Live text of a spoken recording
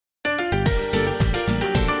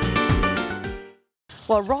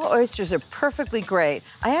Well, raw oysters are perfectly great.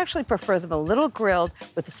 I actually prefer them a little grilled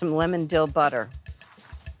with some lemon dill butter.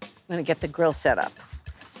 I'm gonna get the grill set up.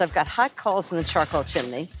 So I've got hot coals in the charcoal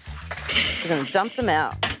chimney. So I'm gonna dump them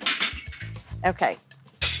out. Okay,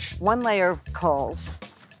 one layer of coals.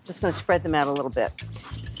 Just gonna spread them out a little bit.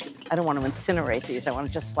 I don't want to incinerate these. I want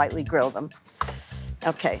to just slightly grill them.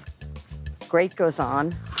 Okay, grate goes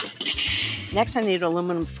on. Next, I need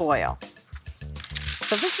aluminum foil.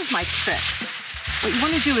 So this is my trick. What you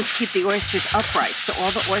want to do is keep the oysters upright so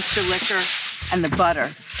all the oyster liquor and the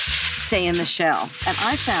butter stay in the shell. And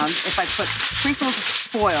I found if I put sprinkled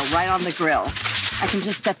foil right on the grill, I can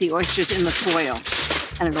just set the oysters in the foil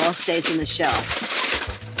and it all stays in the shell.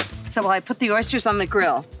 So while I put the oysters on the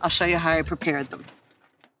grill, I'll show you how I prepared them.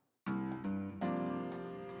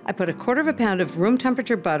 I put 1/4 pound of room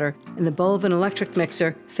temperature butter in the bowl of an electric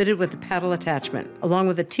mixer fitted with a paddle attachment, along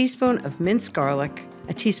with a teaspoon of minced garlic,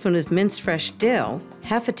 a teaspoon of minced fresh dill,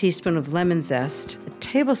 1/2 teaspoon of lemon zest, a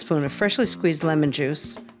tablespoon of freshly squeezed lemon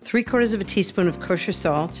juice, 3/4 teaspoon of kosher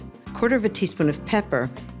salt, 1/4 teaspoon of pepper,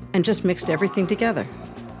 and just mixed everything together.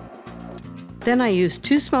 Then I used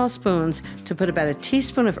 2 small spoons to put about a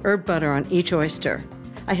teaspoon of herb butter on each oyster.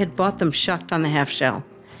 I had bought them shucked on the half shell.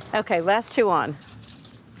 Okay, last 2 on.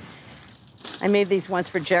 I made these once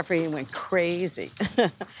for Jeffrey and went crazy.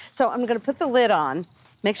 So I'm gonna put the lid on,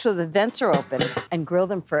 make sure the vents are open, and grill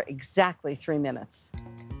them for exactly 3 minutes.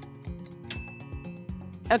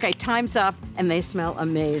 Okay, time's up, and they smell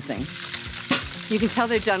amazing. You can tell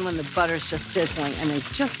they're done when the butter's just sizzling and they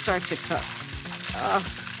just start to cook. Oh,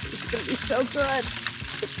 these are gonna be so good.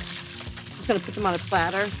 Just gonna put them on a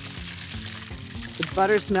platter. The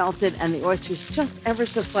butter's melted and the oyster's just ever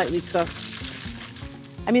so slightly cooked.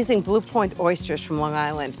 I'm using Blue Point oysters from Long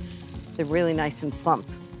Island. They're really nice and plump,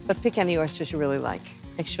 but pick any oysters you really like.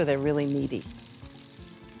 Make sure they're really meaty.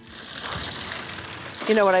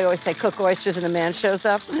 You know what I always say, cook oysters and a man shows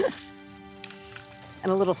up.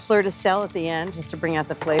 And a little fleur de sel at the end, just to bring out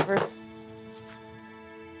the flavors.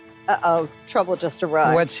 Uh-oh, trouble just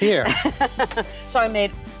arrived. What's here? So I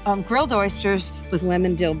made grilled oysters with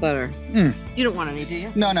lemon dill butter. Mm. You don't want any, do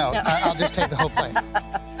you? No. I'll just take the whole plate.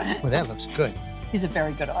 Well, that looks good. He's a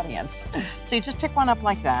very good audience. So you just pick one up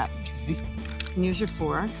like that. Okay. And use your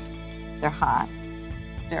fork. They're hot,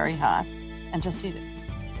 very hot, and just eat it.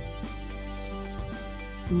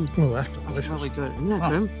 Mm. Oh, that's delicious. That's really good, isn't that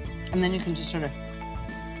good? And then you can just sort of,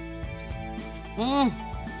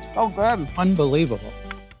 so good. Unbelievable.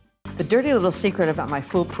 The dirty little secret about my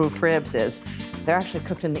foolproof ribs is they're actually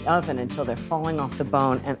cooked in the oven until they're falling off the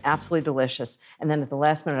bone and absolutely delicious. And then at the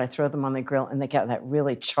last minute, I throw them on the grill and they get that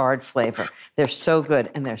really charred flavor. They're so good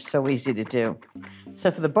and they're so easy to do. So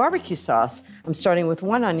for the barbecue sauce, I'm starting with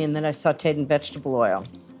 1 onion that I've sauteed in vegetable oil.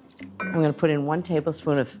 I'm gonna put in 1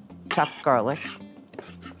 tablespoon of chopped garlic.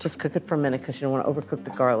 Just cook it for a minute because you don't want to overcook the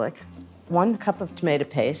garlic. 1 cup of tomato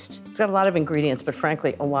paste. It's got a lot of ingredients, but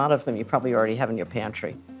frankly, a lot of them you probably already have in your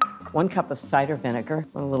pantry. 1 cup of cider vinegar,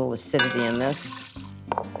 a little acidity in this.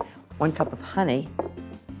 1 cup of honey.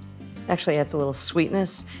 It actually adds a little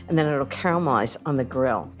sweetness, and then it'll caramelize on the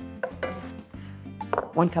grill.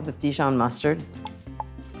 1 cup of Dijon mustard.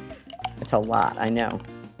 It's a lot, I know.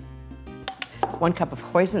 1 cup of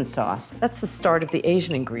hoisin sauce. That's the start of the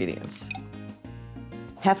Asian ingredients.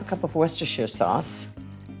 1/2 cup of Worcestershire sauce.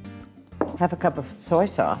 1/2 cup of soy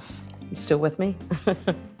sauce. You still with me?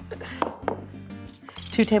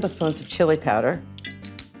 2 tablespoons of chili powder.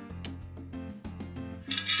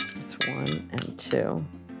 That's 1 and 2.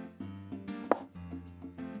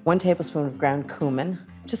 1 tablespoon of ground cumin.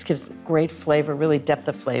 Just gives great flavor, really depth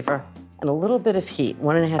of flavor. And a little bit of heat,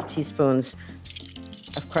 1½ teaspoons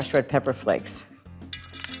of crushed red pepper flakes.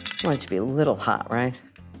 You want it to be a little hot, right?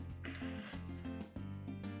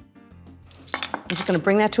 I'm just gonna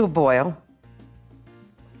bring that to a boil.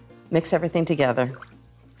 Mix everything together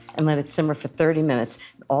and let it simmer for 30 minutes.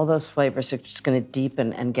 All those flavors are just gonna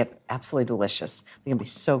deepen and get absolutely delicious. They're gonna be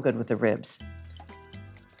so good with the ribs.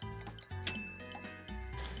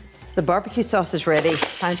 The barbecue sauce is ready.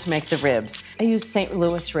 Time to make the ribs. I use St.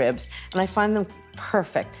 Louis ribs, and I find them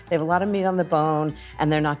perfect. They have a lot of meat on the bone,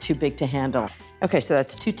 and they're not too big to handle. Okay, so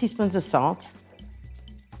that's 2 teaspoons of salt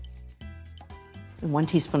and 1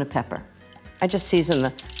 teaspoon of pepper. I just season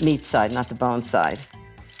the meat side, not the bone side.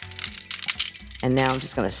 And now I'm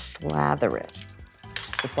just gonna slather it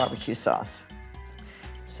with barbecue sauce.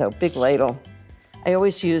 So big ladle. I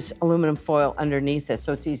always use aluminum foil underneath it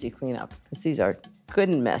so it's easy to clean up, because these are good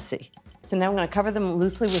and messy. So now I'm gonna cover them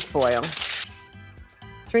loosely with foil.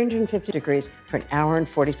 350 degrees for 1 hour and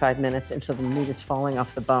 45 minutes until the meat is falling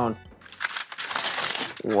off the bone.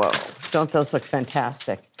 Whoa, don't those look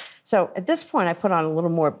fantastic? So at this point, I put on a little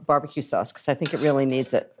more barbecue sauce because I think it really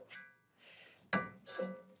needs it.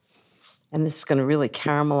 And this is going to really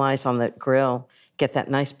caramelize on the grill, get that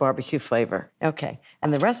nice barbecue flavor. Okay,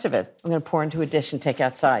 and the rest of it, I'm going to pour into a dish and take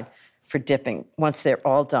outside for dipping once they're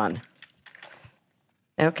all done.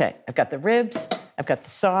 Okay, I've got the ribs, I've got the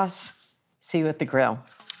sauce. See you at the grill.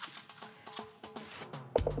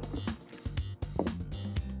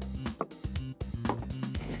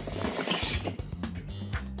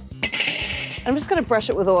 I'm just going to brush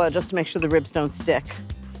it with oil just to make sure the ribs don't stick.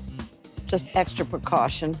 Just extra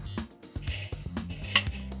precaution.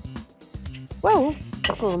 Whoa,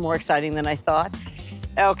 that's a little more exciting than I thought.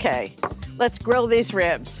 Okay, let's grill these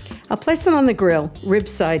ribs. I'll place them on the grill,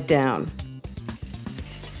 ribs side down.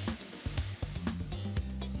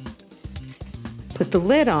 Put the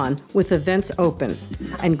lid on with the vents open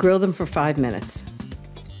and grill them for 5 minutes.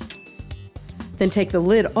 Then take the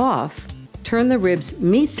lid off, turn the ribs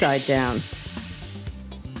meat side down,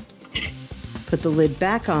 put the lid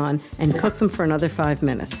back on, and cook them for another 5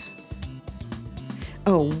 minutes.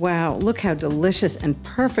 Oh wow, look how delicious and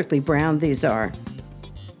perfectly browned these are.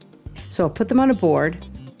 So I'll put them on a board,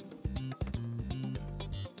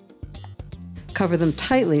 cover them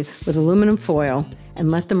tightly with aluminum foil, and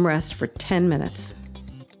let them rest for 10 minutes.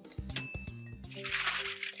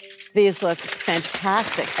 These look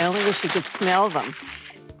fantastic. I only wish you could smell them.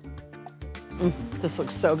 This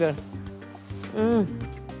looks so good.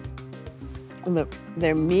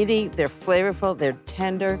 They're meaty, they're flavorful, they're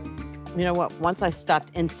tender. You know what? Once I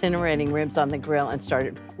stopped incinerating ribs on the grill and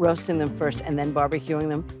started roasting them first and then barbecuing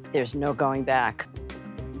them, there's no going back.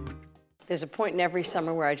 There's a point in every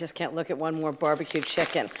summer where I just can't look at one more barbecue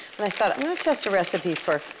chicken. And I thought, I'm going to test a recipe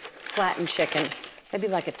for flattened chicken, maybe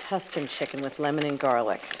like a Tuscan chicken with lemon and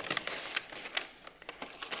garlic.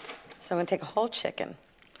 So I'm going to take a whole chicken,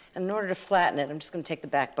 and in order to flatten it, I'm just going to take the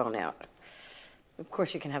backbone out. Of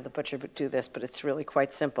course, you can have the butcher do this, but it's really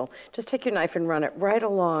quite simple. Just take your knife and run it right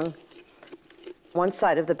along one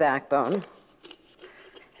side of the backbone,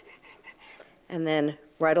 and then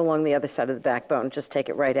right along the other side of the backbone. Just take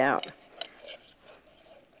it right out.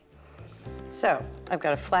 So I've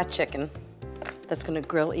got a flat chicken that's going to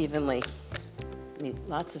grill evenly. Need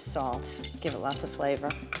lots of salt, give it lots of flavor.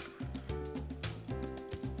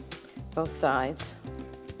 Both sides.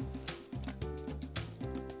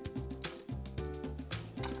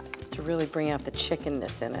 To really bring out the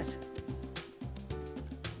chickenness in it.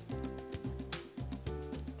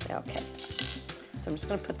 Okay, so I'm just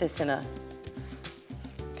going to put this in a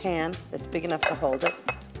pan that's big enough to hold it.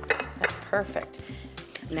 That's perfect.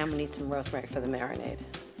 Now we need some rosemary for the marinade.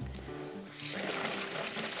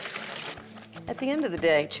 At the end of the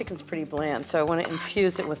day, chicken's pretty bland, so I want to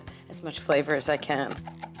infuse it with as much flavor as I can.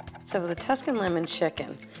 So for the Tuscan lemon chicken,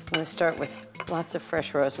 I'm going to start with lots of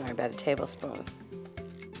fresh rosemary, about a tablespoon.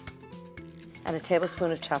 And a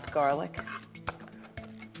tablespoon of chopped garlic.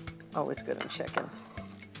 Always good on chicken.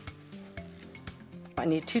 I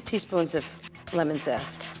need 2 teaspoons of lemon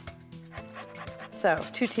zest. So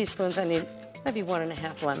 2 teaspoons, I need maybe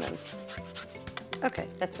 1½ lemons. Okay,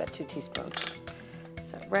 that's about 2 teaspoons.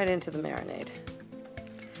 So right into the marinade.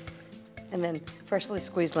 And then freshly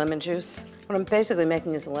squeezed lemon juice. What I'm basically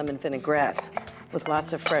making is a lemon vinaigrette with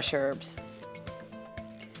lots of fresh herbs.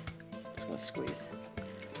 Just gonna squeeze.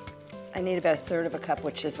 I need about 1/3 cup,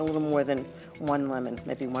 which is a little more than 1 lemon,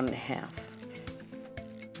 maybe 1½.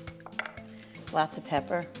 Lots of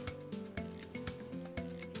pepper.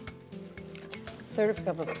 1/3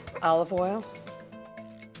 cup of olive oil.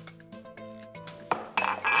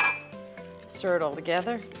 Stir it all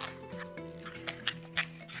together.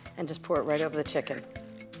 And just pour it right over the chicken.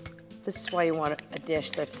 This is why you want a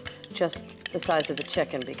dish that's just the size of the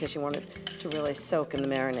chicken, because you want it to really soak in the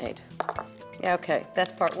marinade. Yeah, okay,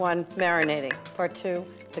 that's part 1, marinating. Part 2,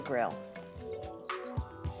 the grill.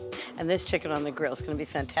 And this chicken on the grill is gonna be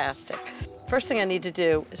fantastic. First thing I need to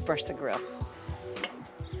do is brush the grill.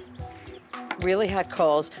 Really hot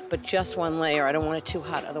coals, but just 1 layer. I don't want it too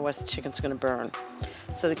hot, otherwise the chicken's gonna burn.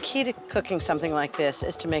 So the key to cooking something like this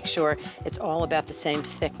is to make sure it's all about the same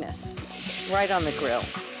thickness, right on the grill.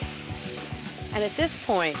 And at this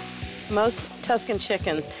point, most Tuscan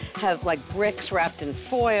chickens have like bricks wrapped in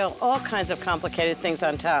foil, all kinds of complicated things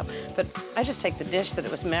on top. But I just take the dish that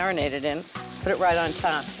it was marinated in, put it right on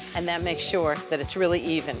top, and that makes sure that it's really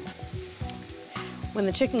even. When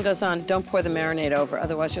the chicken goes on, don't pour the marinade over,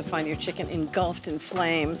 otherwise you'll find your chicken engulfed in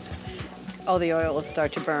flames. Oh, the oil will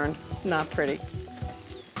start to burn. Not pretty.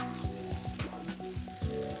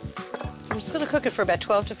 I'm just gonna cook it for about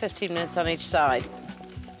 12 to 15 minutes on each side.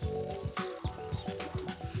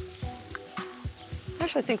 I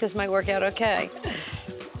actually think this might work out okay.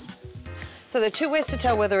 So there are two ways to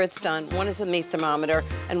tell whether it's done. One is the meat thermometer,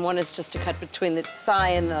 and one is just to cut between the thigh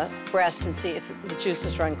and the breast and see if the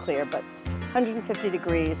juices run clear. But 150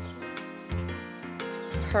 degrees,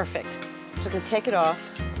 perfect. I'm just gonna take it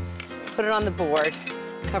off, put it on the board,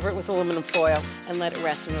 cover it with aluminum foil, and let it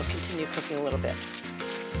rest, and it'll continue cooking a little bit.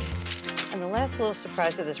 And the last little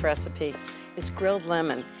surprise of this recipe is grilled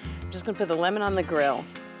lemon. I'm just gonna put the lemon on the grill,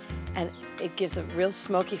 and it gives a real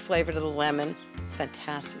smoky flavor to the lemon. It's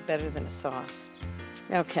fantastic, better than a sauce.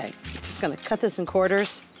 Okay, I'm just gonna cut this in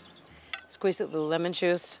quarters, squeeze it with the lemon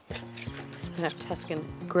juice, and have Tuscan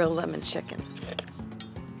grilled lemon chicken.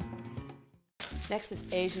 Next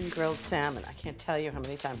is Asian grilled salmon. I can't tell you how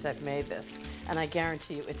many times I've made this, and I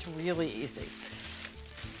guarantee you it's really easy.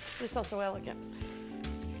 But it's also elegant.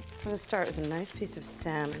 So I'm gonna start with a nice piece of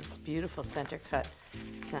salmon, this beautiful center cut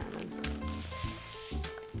salmon.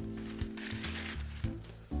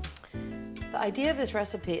 The idea of this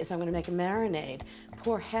recipe is I'm going to make a marinade,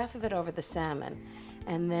 pour half of it over the salmon,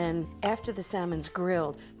 and then after the salmon's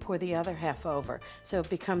grilled, pour the other half over. So it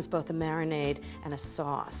becomes both a marinade and a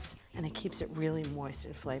sauce, and it keeps it really moist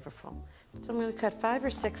and flavorful. So I'm going to cut 5 or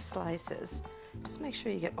 6 slices. Just make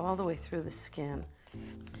sure you get all the way through the skin. I'm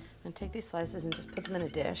going to take these slices and just put them in a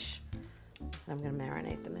dish, and I'm going to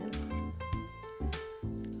marinate them in.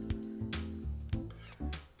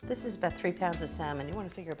 This is about 3 pounds of salmon. You want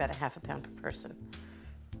to figure about a ½ pound per person.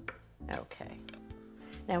 Okay.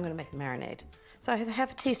 Now I'm going to make the marinade. So I have a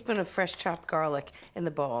 ½ teaspoon of fresh chopped garlic in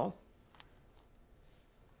the bowl.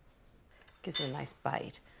 Gives it a nice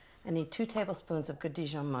bite. I need 2 tablespoons of good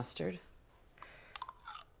Dijon mustard.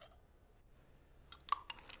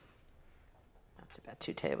 That's about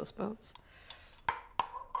 2 tablespoons.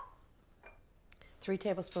 3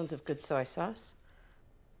 tablespoons of good soy sauce.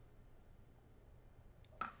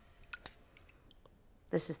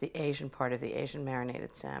 This is the Asian part of the Asian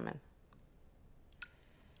marinated salmon.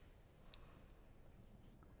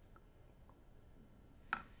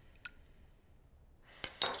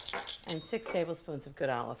 And 6 tablespoons of good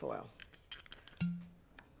olive oil.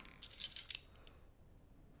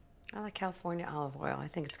 I like California olive oil. I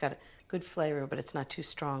think it's got a good flavor, but it's not too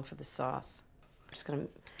strong for the sauce. I'm just gonna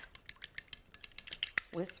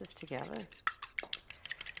whisk this together.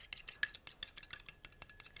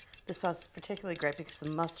 This sauce is particularly great because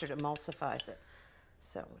the mustard emulsifies it.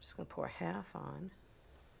 So we're just going to pour half on,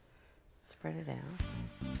 spread it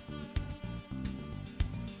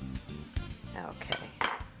out. Okay,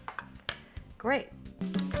 great.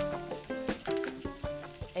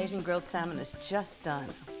 Asian grilled salmon is just done.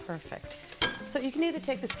 Perfect. So you can either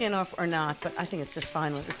take the skin off or not, but I think it's just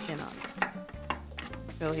fine with the skin on.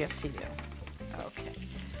 Really up to you. Okay,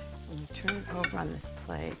 I'm going to turn it over on this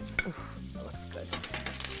plate. Ooh, that looks good.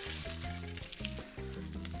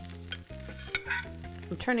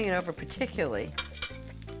 I'm turning it over particularly,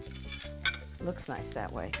 it looks nice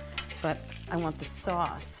that way, but I want the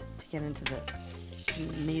sauce to get into the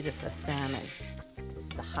meat of the salmon.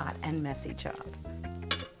 This is a hot and messy job.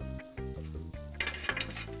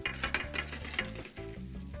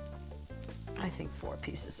 I think 4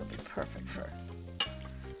 pieces will be perfect for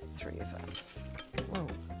 3 of us. Whoa.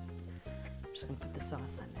 I'm just gonna put the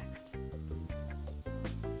sauce on next.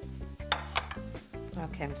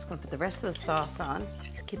 Okay, I'm just going to put the rest of the sauce on.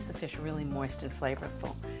 Keeps the fish really moist and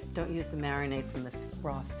flavorful. Don't use the marinade from the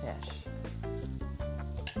raw fish.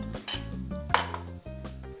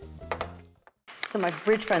 So my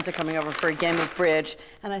bridge friends are coming over for a game of bridge,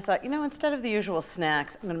 and I thought, you know, instead of the usual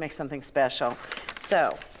snacks, I'm going to make something special.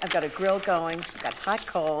 So I've got a grill going, I've got hot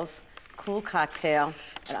coals, cool cocktail,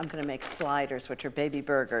 and I'm going to make sliders, which are baby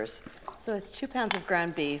burgers. So it's 2 pounds of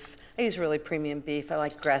ground beef. I use really premium beef. I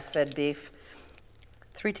like grass-fed beef.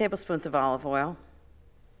 3 tablespoons of olive oil.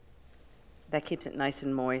 That keeps it nice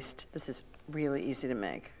and moist. This is really easy to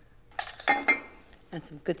make. And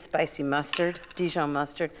some good spicy mustard, Dijon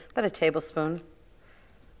mustard, about a tablespoon.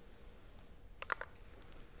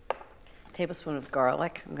 Tablespoon of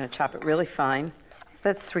garlic. I'm going to chop it really fine. So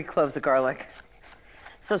that's 3 cloves of garlic.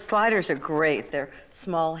 So sliders are great. They're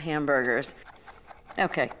small hamburgers.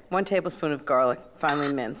 Okay, 1 tablespoon of garlic,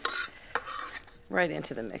 finely minced, right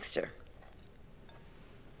into the mixture.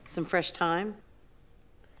 Some fresh thyme,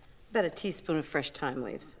 about a teaspoon of fresh thyme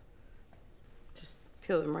leaves. Just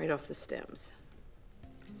peel them right off the stems.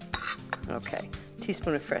 Okay,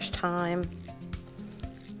 teaspoon of fresh thyme,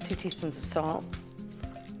 2 teaspoons of salt,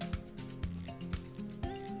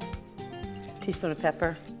 teaspoon of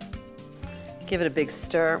pepper. Give it a big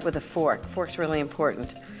stir with a fork. Fork's really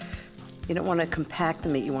important. You don't want to compact the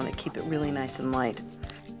meat, you want to keep it really nice and light.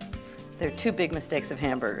 There are 2 big mistakes of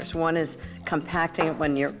hamburgers. One is compacting it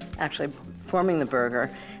when you're actually forming the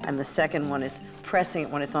burger, and the second one is pressing it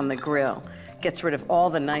when it's on the grill. Gets rid of all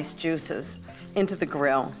the nice juices into the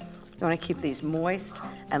grill. You want to keep these moist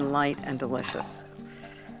and light and delicious.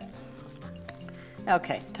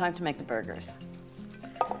 Okay, time to make the burgers.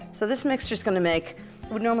 So this mixture's going to make,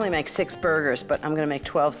 would normally make 6 burgers, but I'm going to make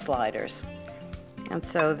 12 sliders. And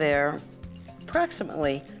so they're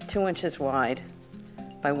approximately 2 inches wide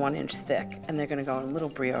by 1 inch thick, and they're going to go in little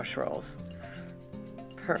brioche rolls.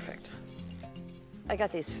 Perfect. I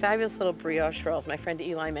got these fabulous little brioche rolls. My friend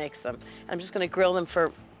Eli makes them. I'm just going to grill them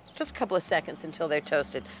for just a couple of seconds until they're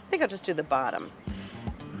toasted. I think I'll just do the bottom.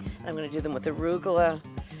 I'm going to do them with arugula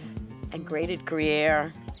and grated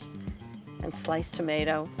Gruyere and sliced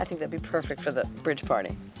tomato. I think that'd be perfect for the bridge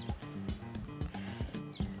party.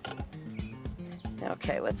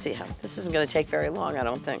 Okay, let's see how, this isn't going to take very long, I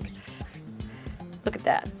don't think. Look at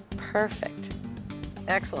that, perfect,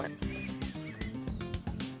 excellent.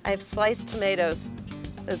 I have sliced tomatoes,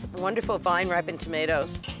 those wonderful vine-ripened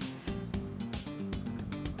tomatoes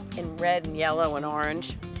in red and yellow and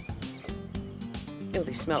orange. Oh,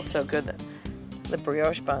 they smell so good, the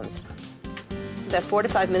brioche buns. About 4 to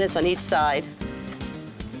 5 minutes on each side.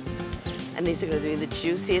 And these are going to be the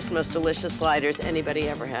juiciest, most delicious sliders anybody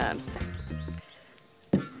ever had.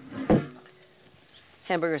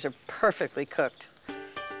 Hamburgers are perfectly cooked.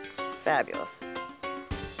 Fabulous.